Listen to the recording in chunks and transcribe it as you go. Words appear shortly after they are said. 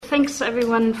thanks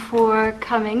everyone for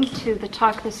coming to the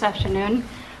talk this afternoon.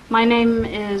 My name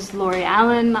is Laurie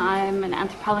Allen. I'm an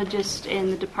anthropologist in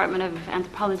the Department of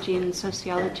Anthropology and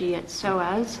Sociology at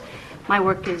SOAS. My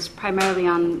work is primarily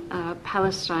on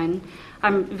Palestine.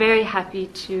 I'm very happy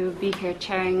to be here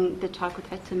chairing the talk with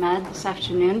Etemad this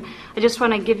afternoon. I just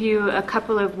want to give you a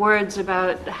couple of words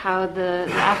about how the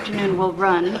afternoon will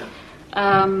run.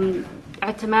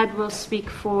 Etemad will speak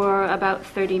for about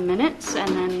 30 minutes, and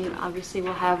then obviously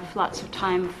we'll have lots of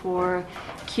time for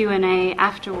Q&A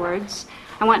afterwards.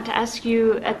 I want to ask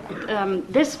you at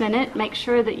this minute, make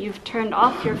sure that you've turned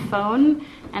off your phone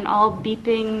and all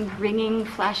beeping, ringing,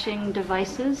 flashing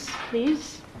devices,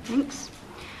 please. Thanks.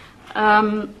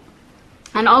 And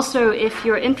also, if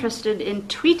you're interested in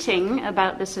tweeting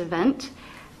about this event,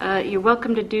 you're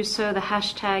welcome to do so. The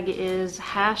hashtag is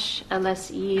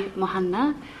 #LSE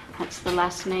Mohanna. That's the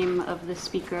last name of the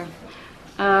speaker.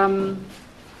 Etemad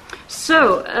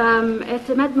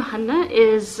Mohanna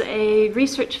is a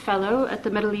research fellow at the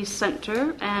Middle East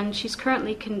Center, and she's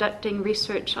currently conducting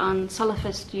research on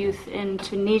Salafist youth in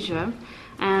Tunisia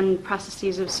and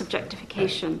processes of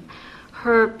subjectification.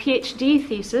 Her PhD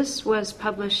thesis was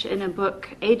published in a book,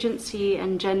 Agency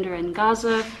and Gender in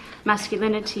Gaza,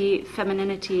 Masculinity,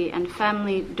 Femininity, and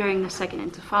Family During the Second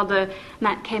Intifada, and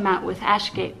that came out with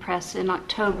Ashgate Press in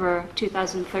October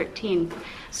 2013.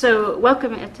 So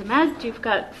welcome, Etemad. You've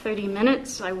got 30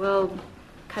 minutes. I will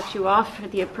cut you off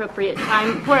at the appropriate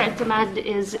time. Poor Etemad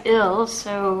is ill,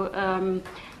 so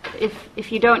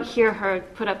if you don't hear her,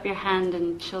 put up your hand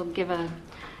and she'll give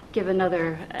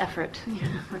another effort.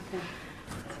 Okay.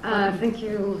 Thank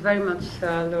you very much,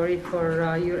 Laurie,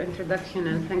 for your introduction,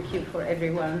 and thank you for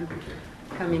everyone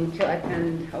coming to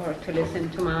attend or to listen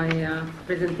to my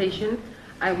presentation.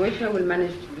 I wish I will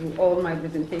manage to do all my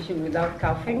presentation without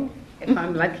coughing, if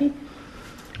I'm lucky.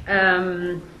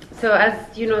 So as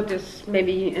you notice,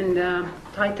 maybe in the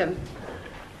title,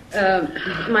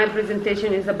 my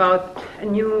presentation is about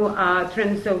new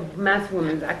trends of mass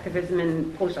women's activism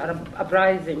in post-Arab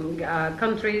uprising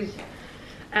countries,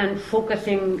 and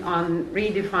focusing on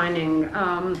redefining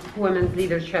women's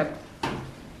leadership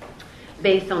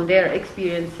based on their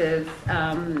experiences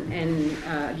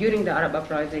during the Arab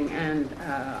uprising and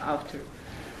after.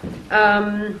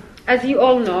 As you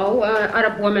all know,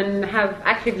 Arab women have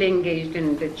actively engaged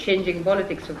in the changing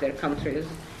politics of their countries,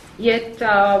 yet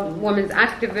women's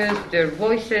activists, their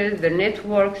voices, their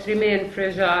networks remain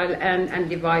fragile and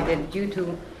divided due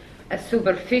to a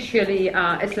superficially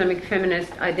Islamic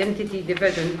feminist identity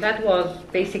division that was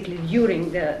basically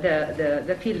during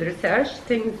the field research.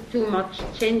 Things too much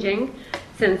changing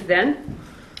since then,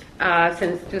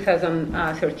 since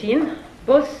 2013.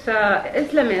 Both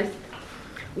Islamist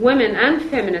women and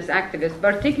feminist activists,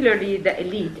 particularly the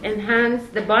elite, enhance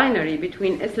the binary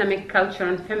between Islamic culture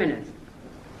and feminism.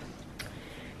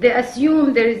 They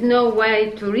assume there is no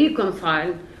way to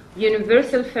reconcile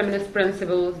universal feminist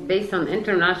principles based on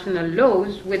international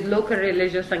laws with local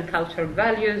religious and cultural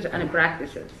values and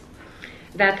practices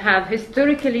that have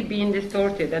historically been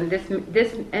distorted and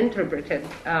misinterpreted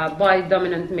by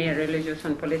dominant male religious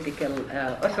and political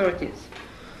authorities.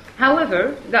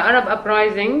 However, the Arab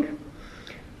uprising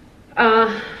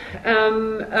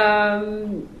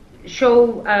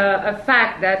show a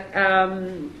fact that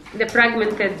the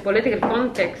fragmented political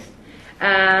context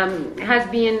has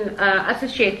been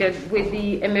associated with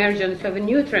the emergence of a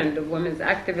new trend of women's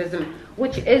activism,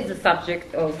 which is the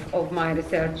subject of my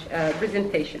research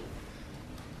presentation.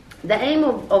 The aim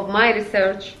of my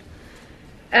research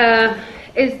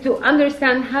is to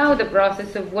understand how the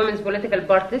process of women's political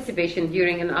participation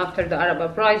during and after the Arab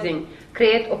uprising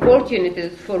create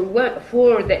opportunities for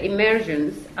the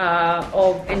emergence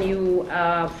of a new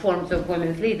forms of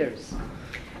women's leaders.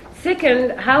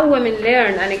 Second, how women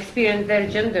learn and experience their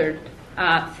gendered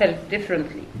self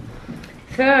differently.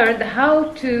 Third,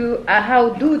 how do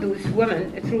those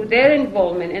women, through their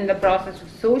involvement in the process of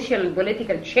social and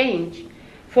political change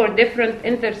for different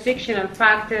intersectional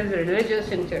factors, religious,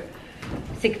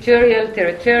 sectorial,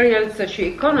 territorial,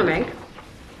 socioeconomic,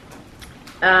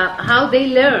 how they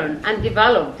learn and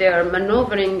develop their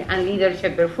maneuvering and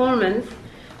leadership performance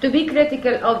to be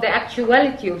critical of the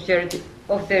actuality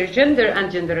of their gender and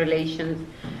gender relations,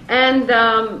 and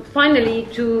finally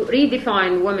to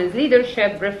redefine women's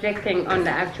leadership, reflecting on the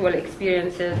actual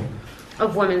experiences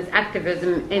of women's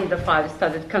activism in the 5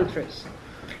 studied countries.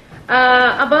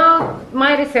 About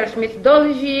my research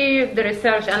methodology, the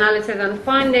research analysis and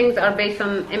findings are based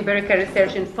on empirical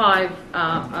research in 5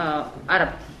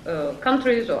 Arab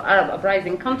countries or Arab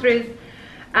uprising countries,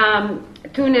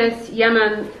 Tunis,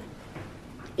 Yemen,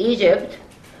 Egypt,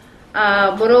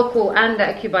 Morocco and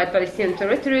the occupied Palestinian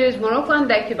territories. Morocco and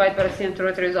the occupied Palestinian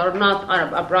territories are not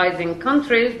Arab uprising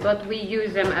countries, but we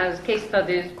use them as case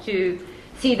studies to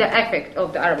see the effect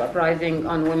of the Arab uprising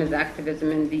on women's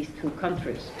activism in these two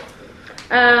countries.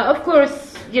 Of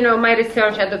course, my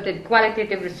research adopted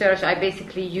qualitative research. I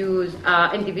basically use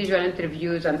individual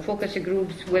interviews and focus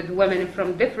groups with women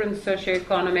from different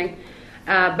socioeconomic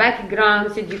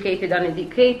backgrounds, educated,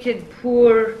 uneducated,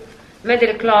 poor,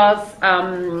 middle class,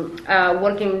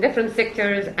 working in different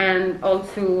sectors, and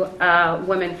also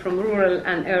women from rural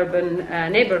and urban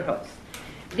neighborhoods.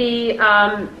 The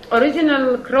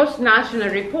original cross-national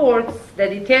reports, the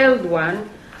detailed one,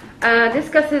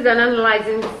 discusses and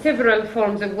analyzes several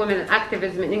forms of women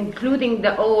activism, including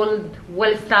the old,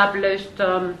 well-established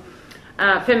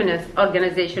feminist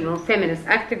organization or feminist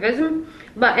activism.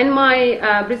 But in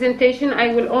my presentation,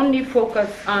 I will only focus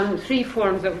on three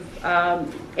forms of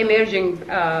emerging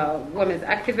women's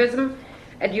activism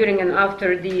during and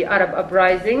after the Arab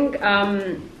uprising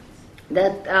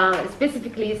that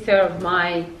specifically serve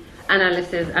my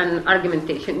analysis and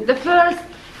argumentation. The first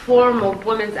form of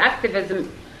women's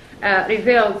activism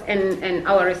revealed in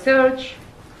our research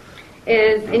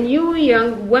is new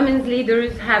young women's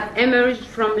leaders have emerged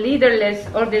from leaderless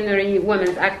ordinary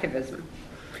women's activism.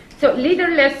 So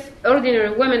leaderless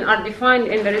ordinary women are defined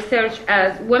in the research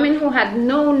as women who had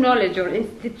no knowledge or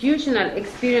institutional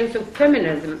experience of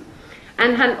feminism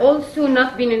and had also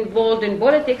not been involved in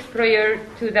politics prior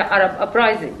to the Arab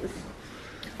uprisings.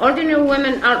 Ordinary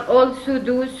women are also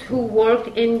those who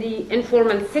worked in the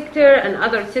informal sector and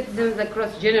other citizens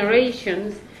across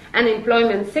generations and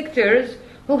employment sectors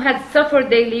who had suffered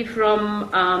daily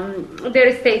from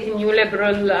their state in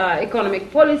neoliberal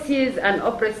economic policies and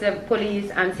oppressive police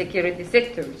and security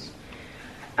sectors.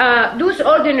 Those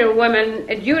ordinary women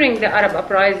during the Arab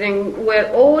uprising were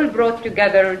all brought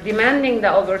together demanding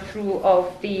the overthrow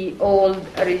of the old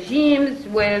regimes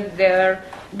with their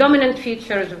dominant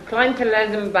features of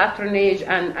clientelism, patronage,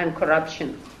 and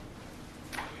corruption.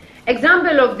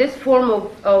 Example of this form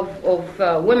of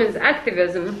women's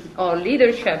activism or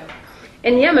leadership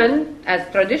in Yemen, as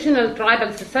traditional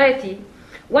tribal society,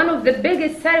 one of the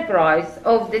biggest surprise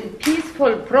of the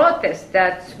peaceful protest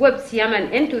that swept Yemen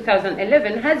in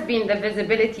 2011 has been the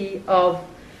visibility of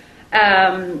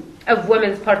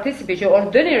women's participation,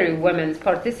 ordinary women's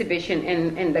participation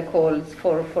in the calls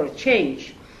for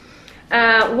change.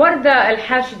 Warda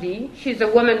al-Hashdi, she's a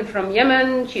woman from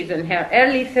Yemen, she's in her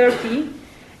early 30s,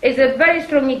 is a very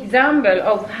strong example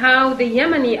of how the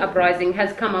Yemeni uprising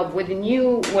has come up with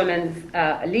new women's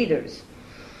leaders.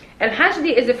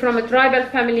 Al-Hashdi is from a tribal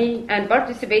family and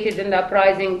participated in the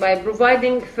uprising by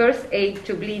providing first aid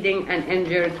to bleeding and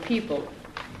injured people.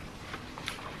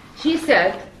 She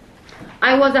said,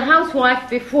 "I was a housewife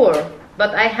before,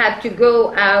 but I had to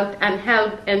go out and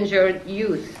help injured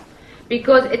youth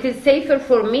because it is safer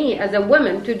for me as a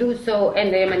woman to do so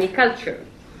in the Yemeni culture."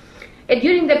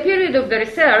 During the period of the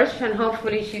research, and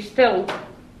hopefully she's still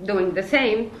doing the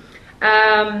same,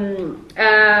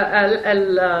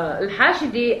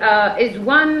 Al-Hashdi is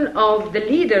one of the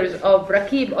leaders of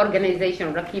Rakib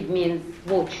organization. Rakib means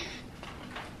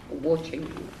watching,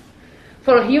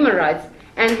 for human rights,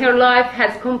 and her life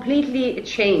has completely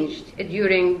changed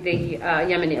during the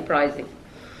Yemeni uprising.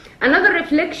 Another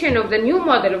reflection of the new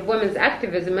model of women's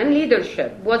activism and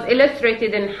leadership was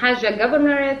illustrated in Haja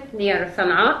Governorate near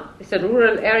Sana'a. It's a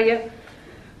rural area.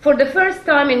 For the first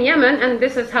time in Yemen, and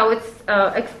this is how it's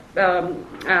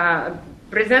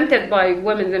presented by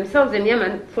women themselves in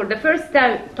Yemen, for the first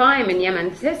time in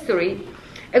Yemen's history,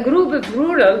 a group of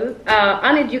rural,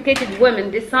 uneducated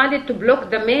women decided to block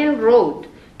the main road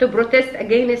to protest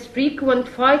against frequent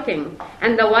fighting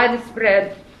and the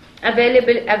widespread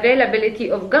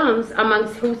availability of guns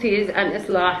amongst Houthis and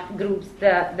Islah groups,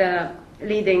 the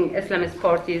leading Islamist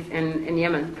parties in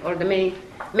Yemen, or the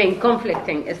main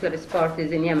conflicting Islamist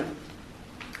parties in Yemen.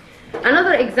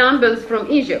 Another example is from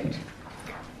Egypt.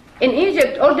 In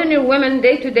Egypt, ordinary women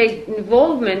day-to-day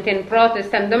involvement in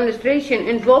protest and demonstration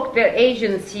invoked their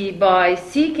agency by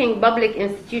seeking public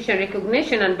institution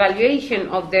recognition and valuation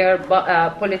of their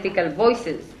political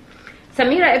voices.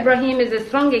 Samira Ibrahim is a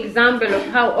strong example of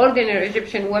how ordinary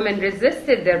Egyptian women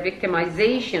resisted their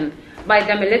victimization by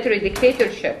the military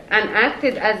dictatorship and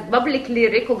acted as publicly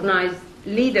recognized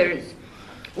leaders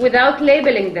without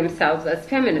labeling themselves as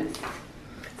feminists.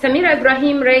 Samira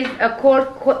Ibrahim raised a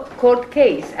court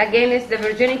case against the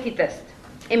virginity test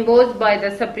imposed by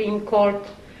the Supreme Court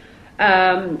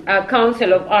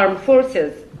Council of Armed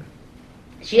Forces.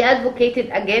 She advocated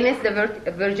against the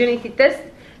virginity test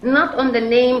not on the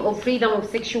name of freedom of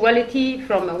sexuality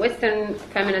from a Western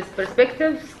feminist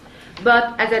perspective,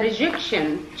 but as a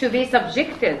rejection to be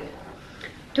subjected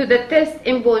to the test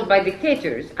imposed by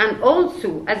dictators, and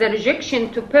also as a rejection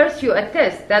to pursue a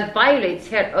test that violates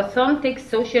her authentic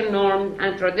social norms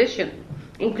and tradition,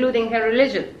 including her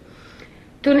religion.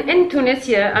 In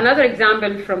Tunisia, another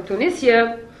example from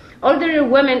Tunisia, elderly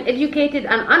women, educated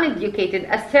and uneducated,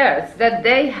 asserts that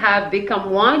they have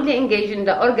become widely engaged in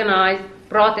the organized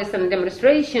protests and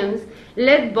demonstrations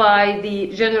led by the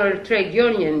General Trade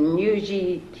Union,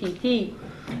 UGTT,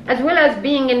 as well as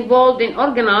being involved in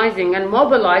organizing and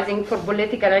mobilizing for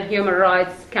political and human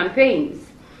rights campaigns.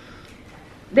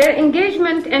 Their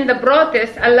engagement in the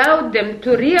protests allowed them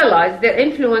to realize their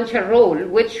influential role,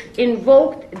 which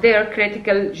invoked their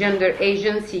critical gender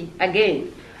agency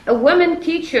again. A woman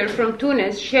teacher from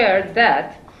Tunis shared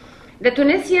that the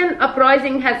Tunisian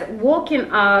uprising has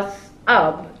woken us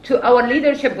up to our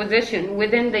leadership position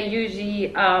within the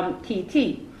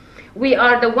UGTT. We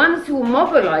are the ones who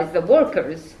mobilize the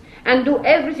workers and do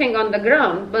everything on the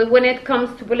ground, but when it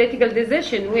comes to political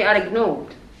decision, we are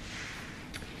ignored.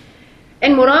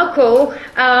 In Morocco,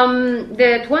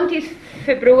 the 20th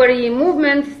February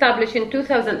movement established in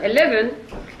 2011,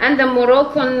 and the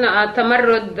Moroccan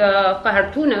Tamarrud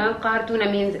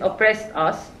Qahartuna means oppressed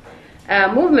us,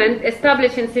 movement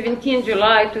established in 17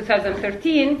 July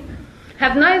 2013,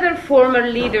 have neither formal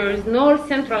leaders nor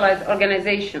centralized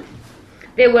organization.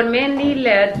 They were mainly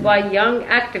led by young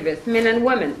activists, men and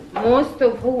women, most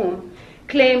of whom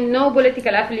claim no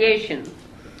political affiliation.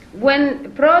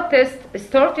 When protests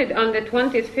started on the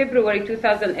 20th February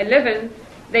 2011,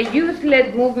 the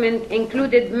youth-led movement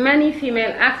included many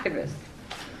female activists.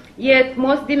 Yet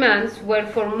most demands were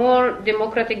for more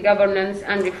democratic governance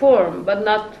and reform, but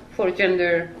not for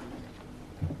gender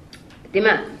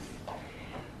demands.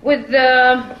 With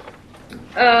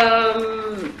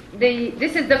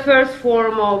this is the first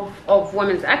form of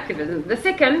women's activism. The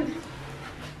second,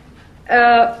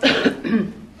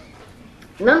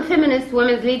 non-feminist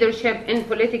women's leadership in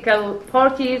political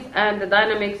parties and the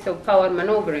dynamics of power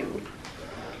maneuvering.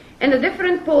 In the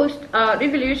different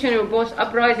post-revolutionary or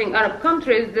post-uprising Arab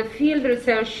countries, the field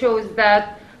research shows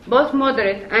that both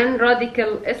moderate and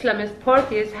radical Islamist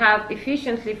parties have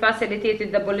efficiently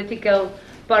facilitated the political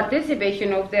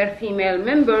participation of their female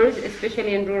members,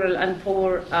 especially in rural and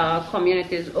poor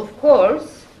communities. Of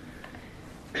course,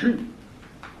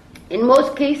 in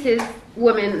most cases,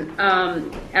 women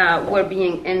were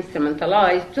being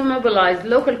instrumentalized to mobilize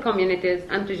local communities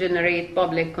and to generate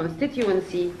public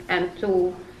constituency and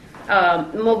to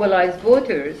mobilize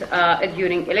voters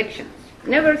during elections.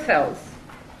 Nevertheless,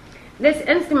 this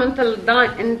instrumental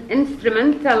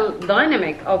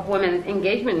dynamic of women's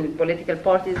engagement with political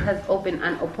parties has opened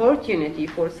an opportunity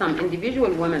for some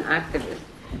individual women activists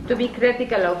to be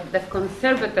critical of the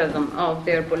conservatism of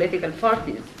their political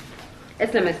parties,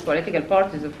 Islamist political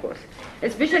parties, of course,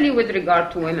 especially with regard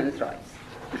to women's rights.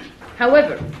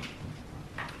 However,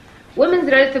 women's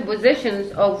relative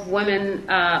positions of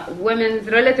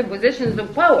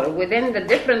power within the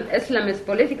different Islamist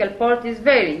political parties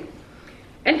vary.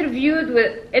 Interviews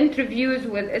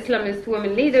with Islamist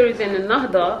women leaders in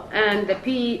Nahda and the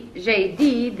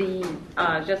PJD, the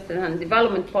Justice and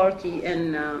Development Party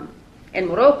in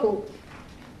Morocco,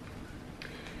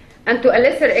 and to a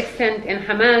lesser extent in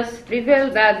Hamas,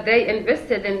 revealed that they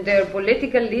invested in their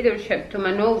political leadership to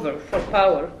maneuver for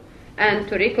power and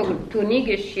to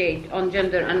negotiate on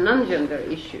gender and non-gender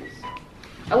issues.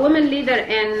 A woman leader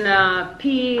in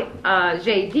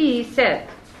PJD said,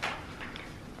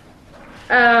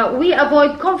 we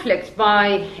avoid conflicts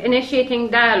by initiating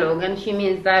dialogue, and she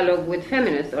means dialogue with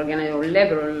feminist or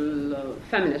liberal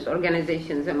feminist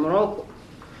organizations in Morocco.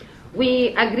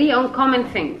 We agree on common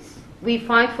things. We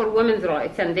fight for women's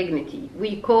rights and dignity.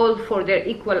 We call for their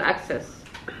equal access,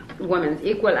 women's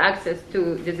equal access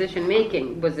to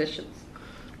decision-making positions.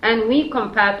 And we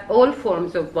combat all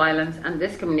forms of violence and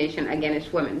discrimination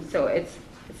against women. So it's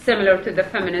similar to the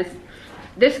feminist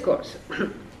discourse.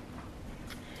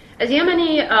 As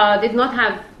Yemeni did not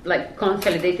have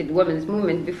consolidated women's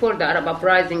movement before the Arab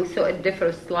uprising, so it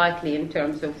differs slightly in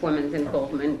terms of women's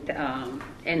involvement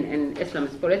in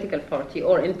Islamist political party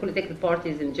or in political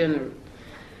parties in general.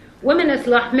 Women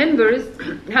Islah members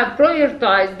have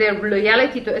prioritized their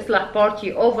loyalty to Islah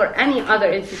party over any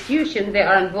other institution they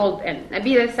are involved in.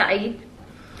 Nabila Saeed,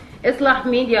 Islah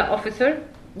media officer,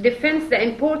 defends the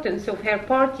importance of her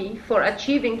party for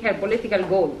achieving her political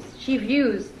goals. She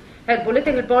views her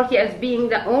political party as being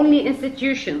the only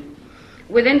institution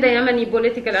within the Yemeni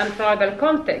political and tribal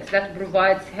context that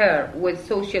provides her with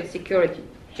social security,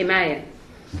 himaya,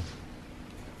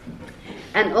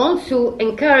 and also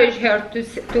encourage her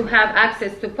to have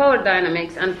access to power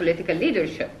dynamics and political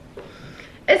leadership.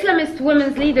 Islamist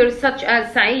women's leaders such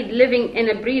as Said, living in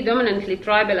a predominantly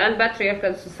tribal and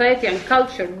patriarchal society and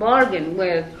culture, bargain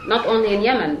with, not only in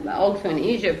Yemen, but also in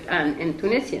Egypt and in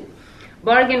Tunisia,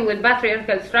 bargain with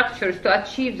patriarchal structures to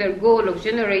achieve their goal of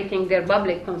generating their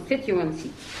public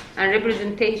constituency and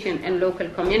representation in local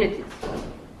communities.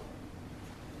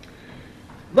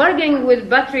 Bargaining with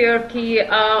patriarchy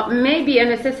may be a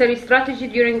necessary strategy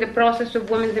during the process of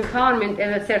women's empowerment in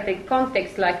a certain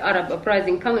context like Arab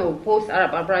uprising or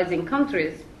post-Arab uprising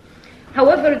countries.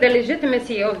 However, the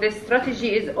legitimacy of this strategy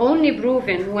is only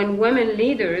proven when women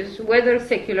leaders, whether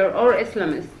secular or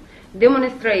Islamist,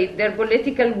 demonstrate their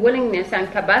political willingness and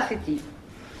capacity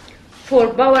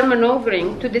for power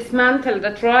maneuvering to dismantle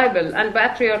the tribal and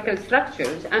patriarchal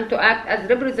structures and to act as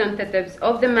representatives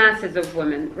of the masses of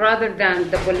women rather than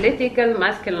the political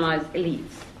masculinized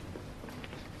elites.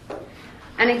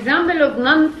 An example of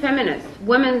non-feminist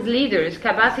women's leaders'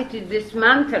 capacity to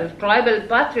dismantle tribal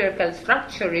patriarchal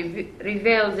structure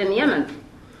reveals in Yemen,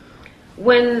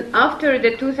 when after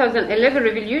the 2011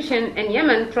 revolution in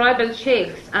Yemen, tribal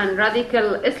sheikhs and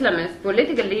radical Islamist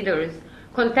political leaders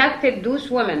contacted those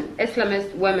women,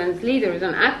 Islamist women's leaders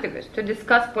and activists, to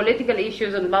discuss political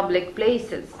issues in public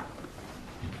places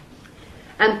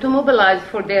and to mobilize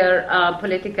for their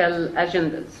political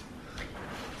agendas.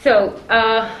 So,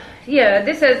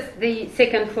 this is the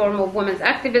second form of women's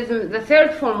activism. The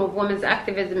third form of women's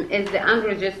activism is the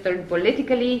unregistered,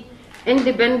 politically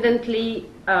independent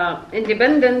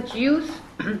youth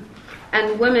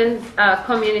and women's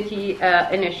community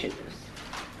initiatives.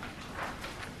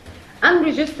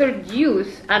 Unregistered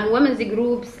youth and women's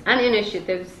groups and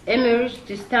initiatives emerged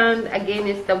to stand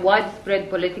against the widespread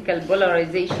political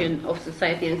polarization of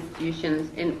society institutions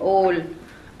in all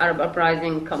Arab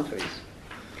uprising countries.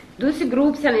 Those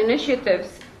groups and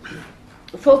initiatives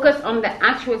focus on the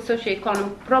actual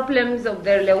socio-economic problems of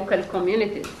their local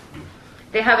communities.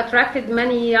 They have attracted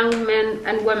many young men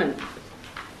and women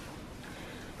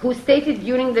who stated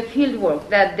during the fieldwork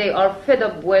that they are fed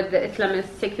up with the Islamist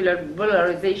secular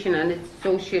polarization and its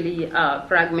socially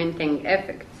fragmenting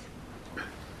effects.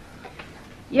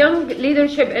 Young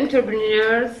leadership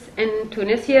entrepreneurs in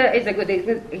Tunisia is a good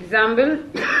example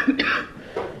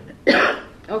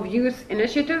of youth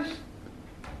initiatives.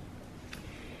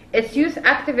 Its youth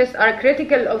activists are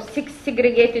critical of 6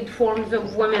 segregated forms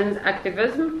of women's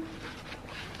activism,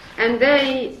 and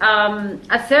they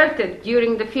asserted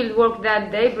during the fieldwork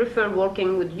that they prefer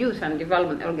working with youth and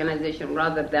development organizations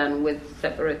rather than with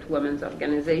separate women's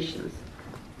organizations,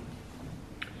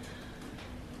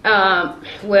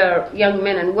 where young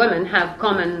men and women have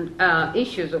common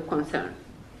issues of concern.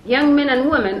 Young men and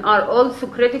women are also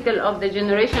critical of the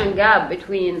generation gap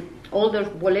between older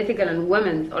political and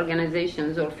women's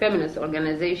organizations or feminist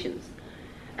organizations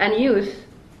and youth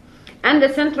and the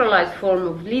centralized form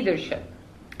of leadership.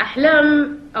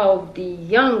 Ahlam of the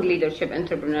young leadership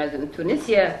entrepreneurs in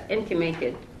Tunisia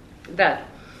intimated that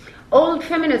old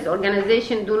feminist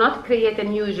organizations do not create a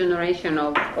new generation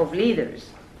of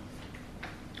leaders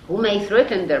who may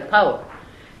threaten their power.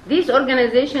 These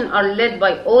organizations are led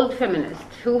by old feminists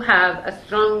who have a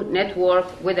strong network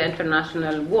with the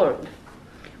international world,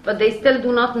 but they still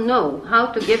do not know how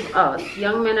to give us,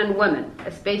 young men and women,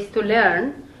 a space to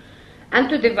learn and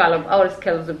to develop our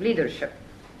skills of leadership.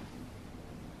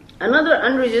 Another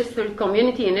unregistered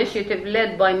community initiative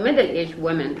led by middle-aged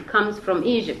women comes from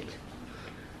Egypt.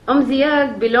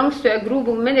 Ziyad belongs to a group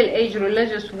of middle-aged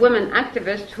religious women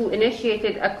activists who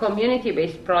initiated a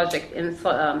community-based project in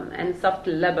Saft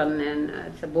al-Laban,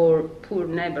 it's a poor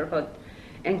neighborhood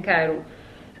in Cairo.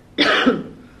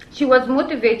 She was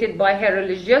motivated by her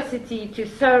religiosity to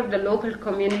serve the local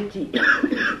community.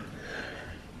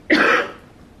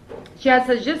 She has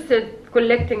suggested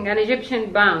collecting an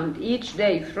Egyptian pound each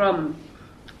day from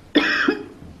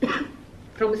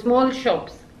small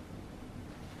shops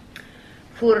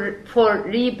for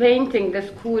repainting the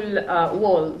school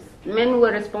walls. Men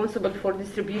were responsible for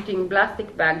distributing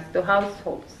plastic bags to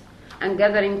households and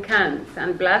gathering cans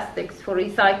and plastics for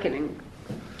recycling.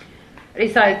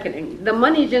 The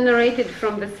money generated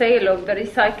from the sale of the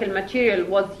recycled material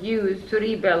was used to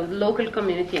rebuild local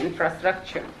community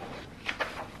infrastructure.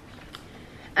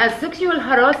 As sexual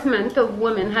harassment of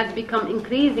women has become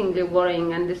increasingly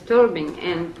worrying and disturbing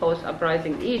in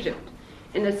post-uprising Egypt,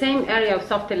 in the same area of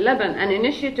Saft al-Laban, an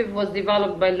initiative was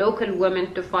developed by local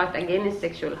women to fight against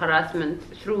sexual harassment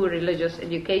through religious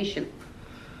education.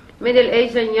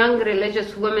 Middle-aged and young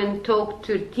religious women talked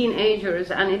to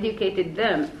teenagers and educated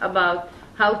them about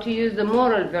how to use the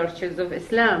moral virtues of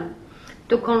Islam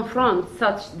to confront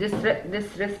such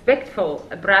disrespectful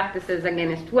practices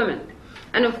against women.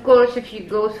 And of course, if you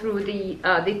go through the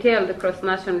detailed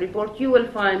cross-national report, you will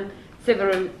find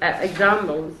several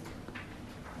examples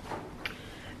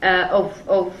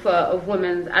of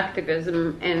women's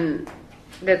activism in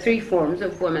the three forms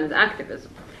of women's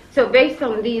activism. So based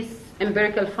on these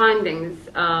empirical findings,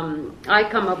 I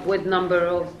come up with a number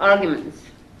of arguments.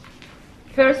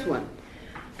 First one,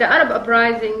 the Arab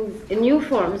uprisings in new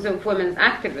forms of women's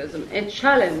activism, it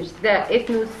challenged the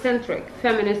ethnocentric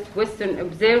feminist Western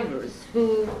observers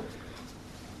who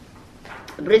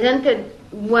presented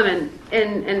women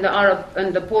in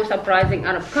the post-uprising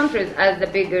Arab countries as the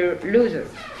bigger losers,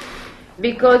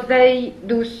 because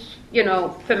those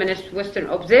feminist Western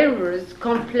observers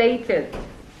conflate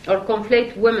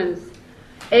women's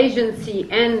agency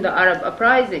in the Arab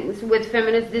uprisings with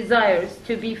feminist desires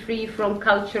to be free from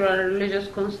cultural and religious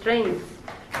constraints,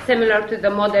 similar to the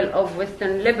model of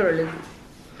Western liberalism,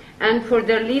 and for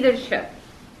their leadership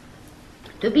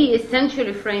to be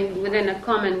essentially framed within a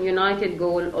common united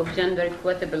goal of gender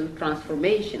equitable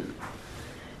transformation.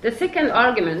 The second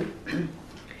argument,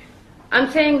 I'm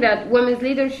saying that women's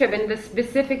leadership in the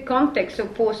specific context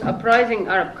of post-uprising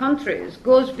Arab countries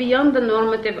goes beyond the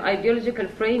normative ideological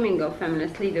framing of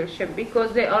feminist leadership,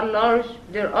 because there are large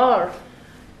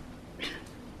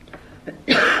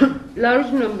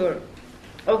number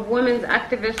of women's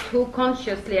activists who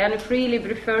consciously and freely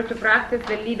prefer to practice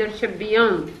the leadership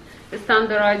beyond the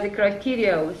standardized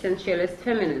criteria of essentialist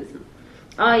feminism,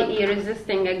 i.e.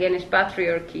 resisting against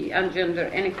patriarchy and gender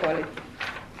inequality.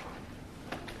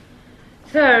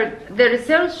 Third, the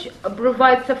research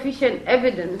provides sufficient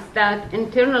evidence that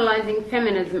internalizing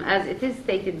feminism, as it is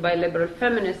stated by liberal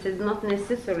feminists, is not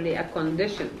necessarily a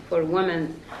condition for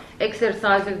women's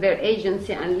exercise of their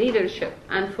agency and leadership,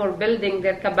 and for building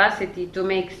their capacity to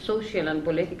make social and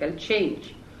political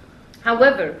change.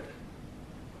 However,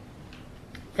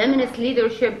 feminist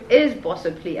leadership is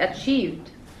possibly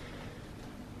achieved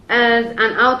as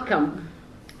an outcome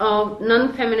of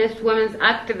non-feminist women's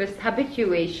activist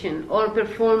habituation or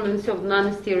performance of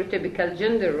non-stereotypical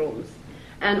gender roles,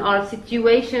 and are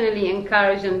situationally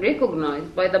encouraged and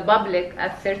recognized by the public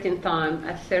at certain time,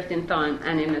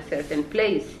 and in a certain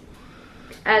place,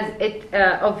 as it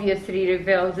obviously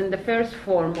reveals in the first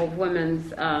form of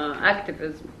women's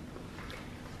activism.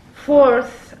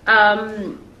 Fourth,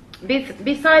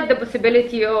 beside the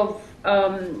possibility of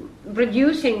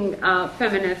reducing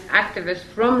feminist activists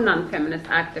from non-feminist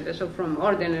activists or from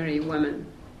ordinary women,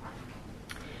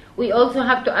 we also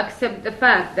have to accept the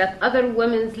fact that other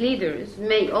women's leaders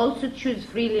may also choose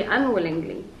freely and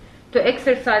willingly to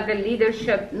exercise their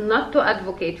leadership not to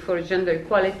advocate for gender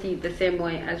equality the same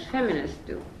way as feminists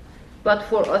do, but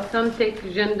for authentic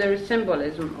gender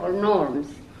symbolism or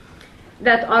norms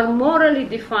that are morally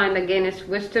defined against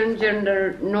Western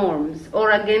gender norms or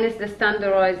against the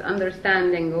standardized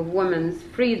understanding of women's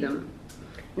freedom.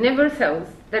 Nevertheless,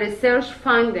 the research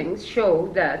findings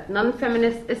show that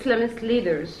non-feminist Islamist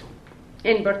leaders,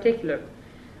 in particular,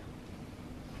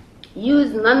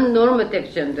 use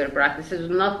non-normative gender practices,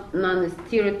 not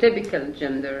non-stereotypical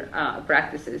gender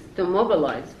practices, to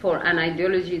mobilize for an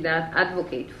ideology that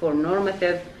advocates for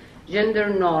normative gender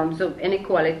norms of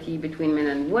inequality between men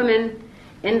and women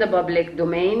in the public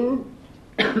domain,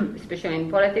 especially in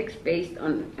politics, based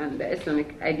on the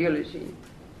Islamic ideology.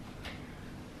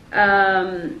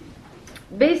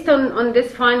 Based on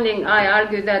this finding, I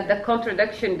argue that the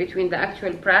contradiction between the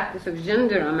actual practice of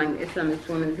gender among Islamist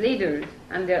women's leaders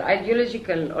and their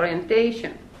ideological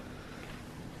orientation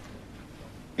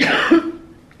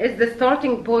is the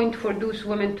starting point for those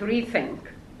women to rethink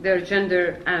their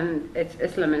gender and its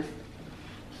Islamic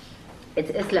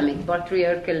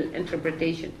patriarchal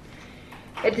interpretation.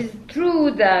 It is true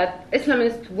that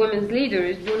Islamist women's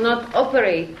leaders do not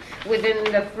operate within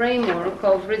the framework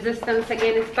of resistance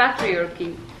against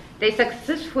patriarchy. They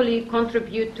successfully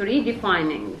contribute to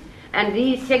redefining and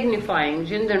re-signifying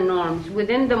gender norms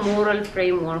within the moral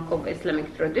framework of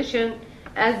Islamic tradition,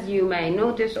 as you may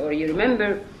notice or you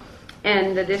remember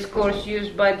in the discourse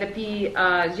used by the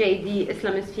PJD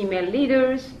Islamist female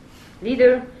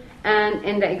leader, and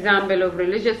in the example of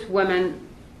religious women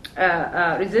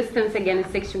resistance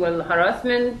against sexual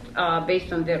harassment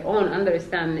based on their own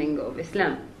understanding of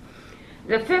Islam.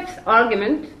 The fifth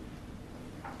argument,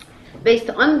 based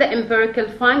on the empirical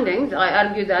findings, I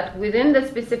argue that within the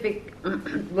specific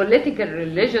political,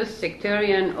 religious,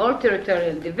 sectarian, or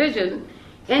territorial division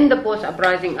in the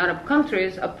post-uprising Arab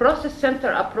countries, a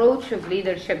process-centered approach of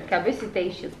leadership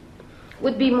capacitation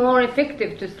would be more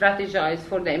effective to strategize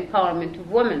for the empowerment of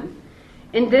women.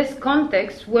 In this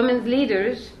context, women's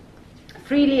leaders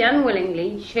freely and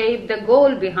willingly shape the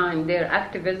goal behind their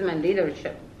activism and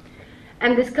leadership,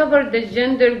 and discovered the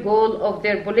gender goal of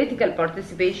their political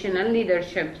participation and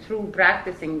leadership through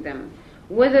practicing them,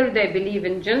 whether they believe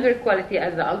in gender equality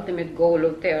as the ultimate goal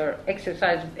of their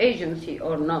exercise of agency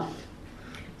or not.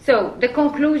 So the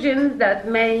conclusions that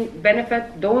may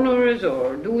benefit donors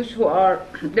or those who are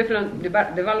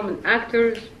development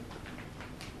actors,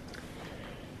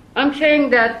 I'm saying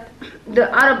that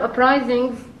the Arab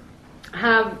uprisings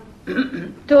have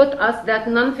taught us that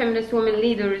non-feminist women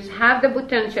leaders have the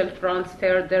potential to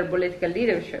transfer their political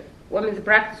leadership. Women's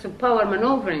practice of power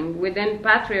maneuvering within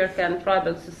patriarchal and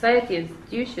tribal society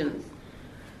institutions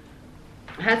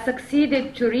has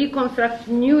succeeded to reconstruct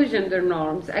new gender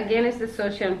norms against the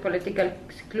social and political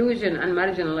exclusion and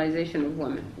marginalization of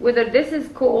women. Whether this is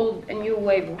called a new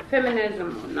wave of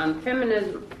feminism or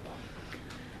non-feminism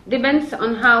depends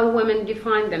on how women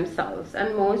define themselves.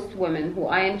 And most women who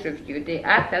I interviewed, they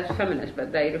act as feminists,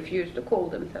 but they refuse to call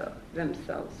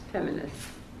themselves feminists.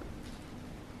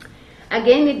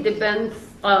 Again, it depends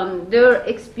on their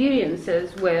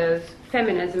experiences with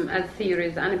feminism as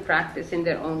theories and practice in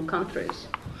their own countries.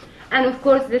 And of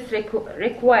course, this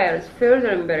requires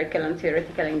further empirical and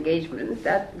theoretical engagement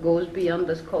that goes beyond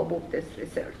the scope of this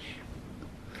research.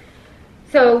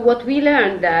 So what we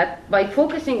learned that by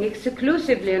focusing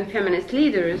exclusively on feminist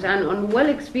leaders and on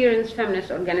well-experienced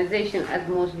feminist organizations, as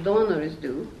most donors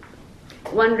do,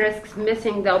 one risks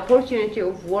missing the opportunity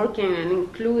of working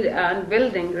and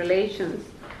building relations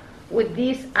with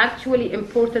these actually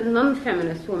important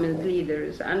non-feminist women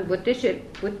leaders and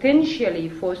potentially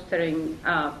fostering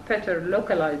a better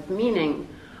localized meaning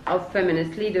of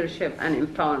feminist leadership and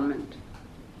empowerment.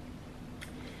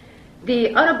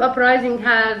 The Arab uprising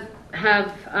have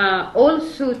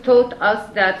also taught us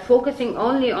that focusing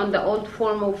only on the old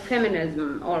form of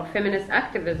feminism or feminist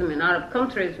activism in Arab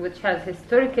countries, which has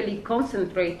historically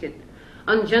concentrated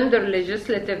on gender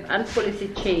legislative and policy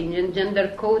change and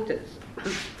gender quotas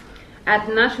at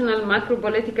national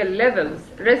macro-political levels,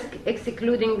 risk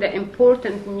excluding the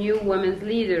important new women's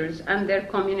leaders and their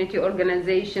community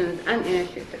organizations and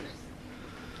initiatives.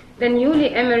 The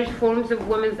newly emerged forms of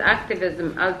women's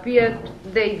activism, albeit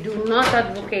they do not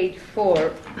advocate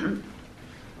for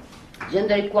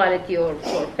gender equality or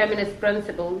for feminist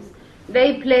principles,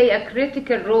 they play a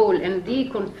critical role in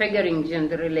reconfiguring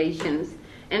gender relations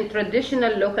in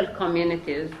traditional local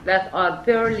communities that are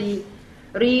poorly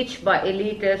reached by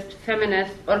elitist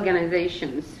feminist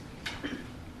organizations.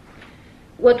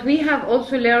 What we have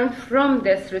also learned from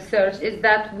this research is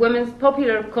that women's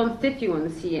popular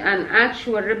constituency and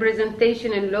actual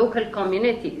representation in local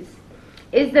communities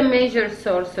is the major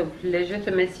source of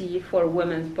legitimacy for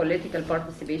women's political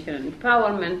participation and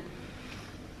empowerment.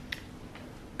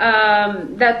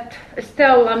 That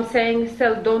still, I'm saying,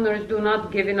 still donors do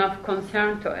not give enough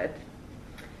concern to it.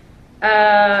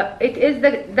 It is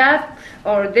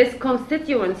this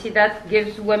constituency that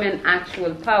gives women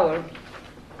actual power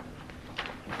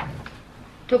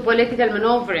to political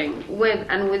maneuvering with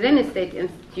and within state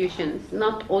institutions,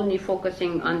 not only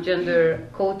focusing on gender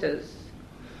quotas.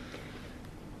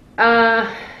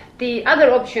 The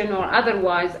other option or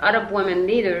otherwise, Arab women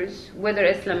leaders, whether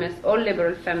Islamist or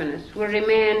liberal feminists, will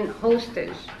remain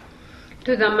hostage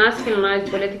to the masculinized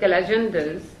political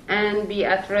agendas and be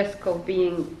at risk of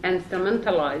being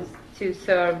instrumentalized to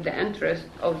serve the interests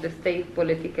of the state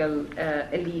political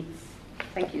elites.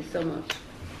 Thank you so much.